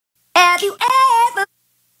Have you ever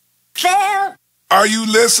felt? Are you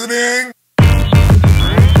listening?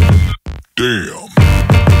 Damn.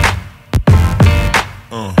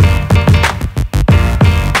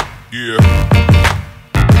 Yeah.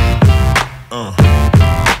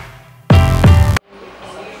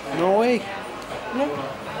 No way. No.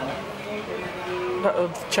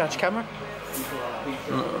 That charge camera.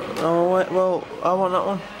 Oh wait, well, I want that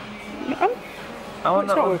one. I want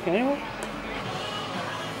It's that not one. working anyway.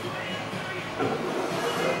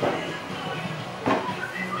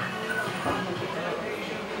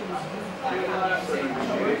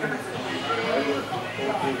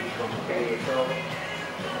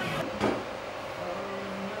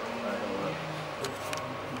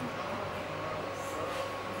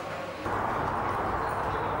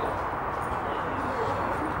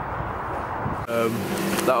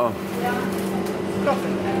 That one.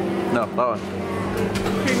 Nothing. No, that one.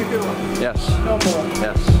 Creamy cooler. Yes. No more.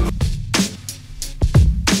 Yes.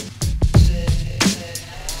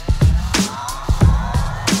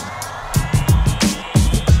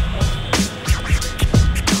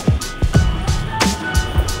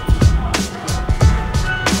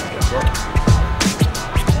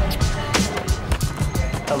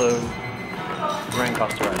 Hello. We're in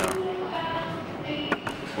Costa right now.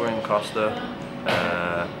 We're in Costa.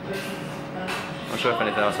 Not sure if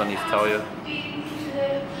anything else I need to tell you.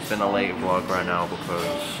 It's been a late vlog right now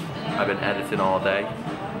because I've been editing all day.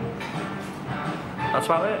 That's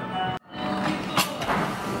about it.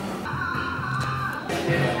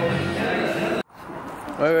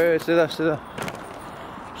 Wait, stay there, stay there.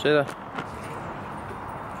 Stay there.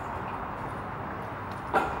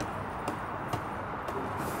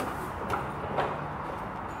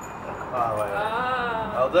 Oh, wait.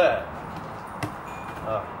 Oh, there.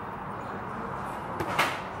 Oh.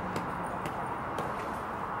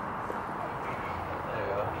 There you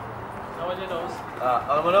go. No, on your nose.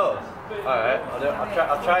 On my nose? Alright,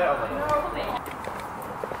 I'll try it on my nose.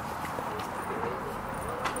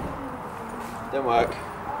 Didn't work.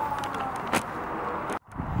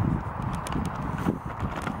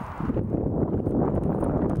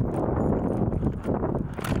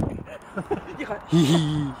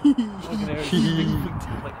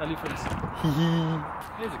 Like elephants.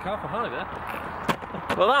 Here's a car for Harley there.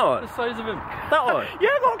 Well, that one? The size of him. That one? Yeah,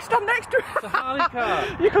 look, stand next to it. It's a Harley car.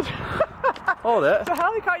 You could. Hold it. It's a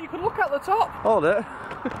Harley car. You could look at the top. Hold it.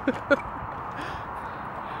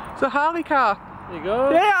 It's a Harley car. There you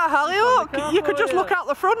go. Yeah, Harley. Look, you could just look out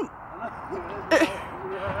the front.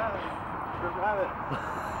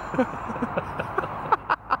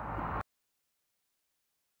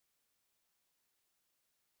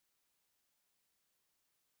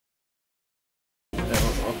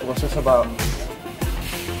 What's this about?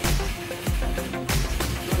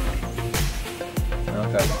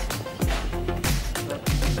 Okay.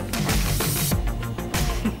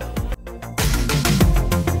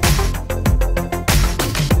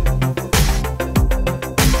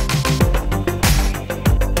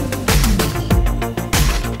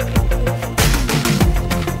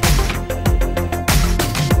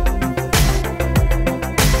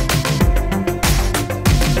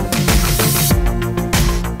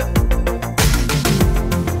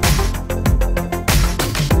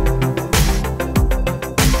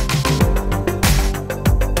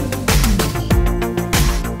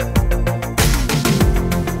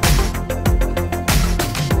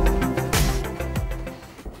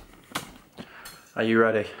 Are you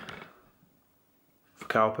ready for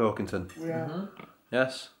Carl Pilkington? Yeah.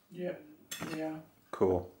 Yes? Yeah. Yeah.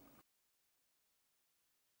 Cool.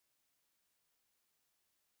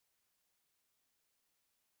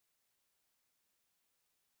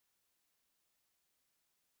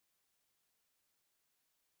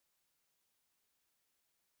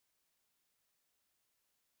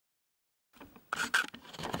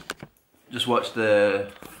 Just watched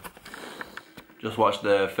the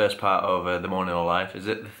first part of The Morning of Life. Is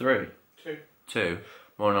it the 3? 2. 2.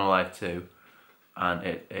 Morning of Life 2. And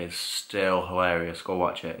it is still hilarious. Go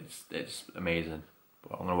watch it. It's amazing.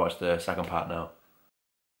 But I'm gonna watch the second part now.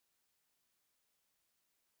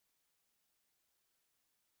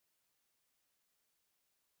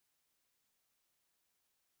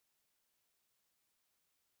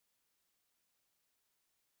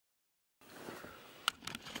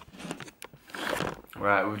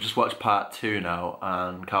 Right, we've just watched part 2 now,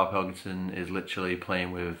 and Carl Pilkington is literally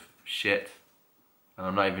playing with shit. And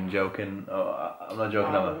I'm not even joking. Oh, I'm not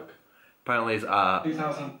joking ever. Apparently it's art.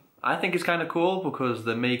 2000. I think it's kind of cool because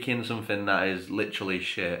they're making something that is literally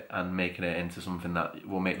shit and making it into something that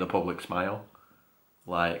will make the public smile.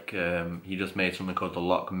 Like, he just made something called the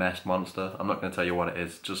Loch Ness Monster. I'm not going to tell you what it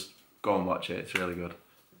is, just go and watch it, it's really good.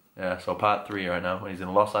 Yeah, so part 3 right now. He's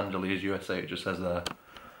in Los Angeles, USA, it just says there.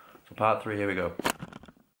 So part 3, here we go.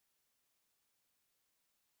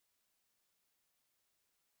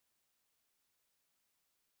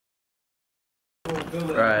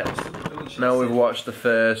 Right, now we've watched the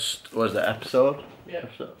first, what was it, episode? Yeah.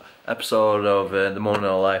 Episode of The Morning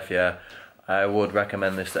of Life, yeah. I would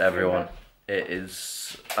recommend this to everyone. It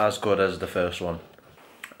is as good as the first one.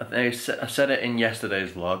 I said it in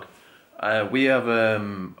yesterday's vlog. We have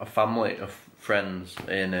a family of friends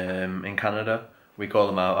in Canada. We call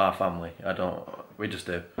them our family. We just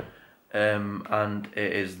do. And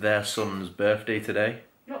it is their son's birthday today.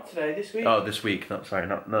 Not today, this week. Oh, this week.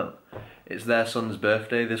 No. It's their son's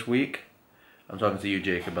birthday this week. I'm talking to you,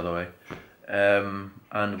 Jacob, by the way. And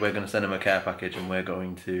we're going to send him a care package, and I'm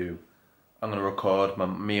going to record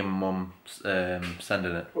me and Mum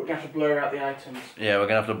sending it. We're going to have to blur out the items. Yeah, we're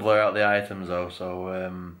going to have to blur out the items though,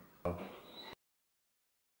 so...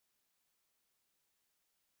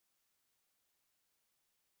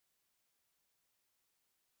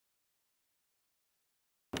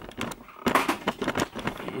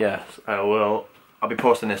 Yes, I will. I'll be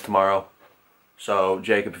posting this tomorrow. So,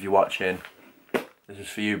 Jacob, if you're watching, this is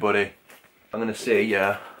for you, buddy. I'm going to see,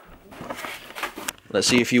 yeah. Let's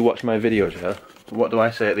see if you watch my videos, yeah? What do I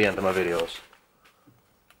say at the end of my videos?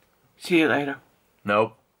 See you later.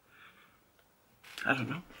 No. I don't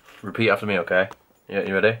know. Repeat after me, okay? Yeah,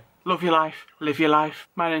 you ready? Love your life. Live your life.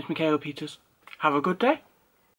 My name's Michaela Peters. Have a good day.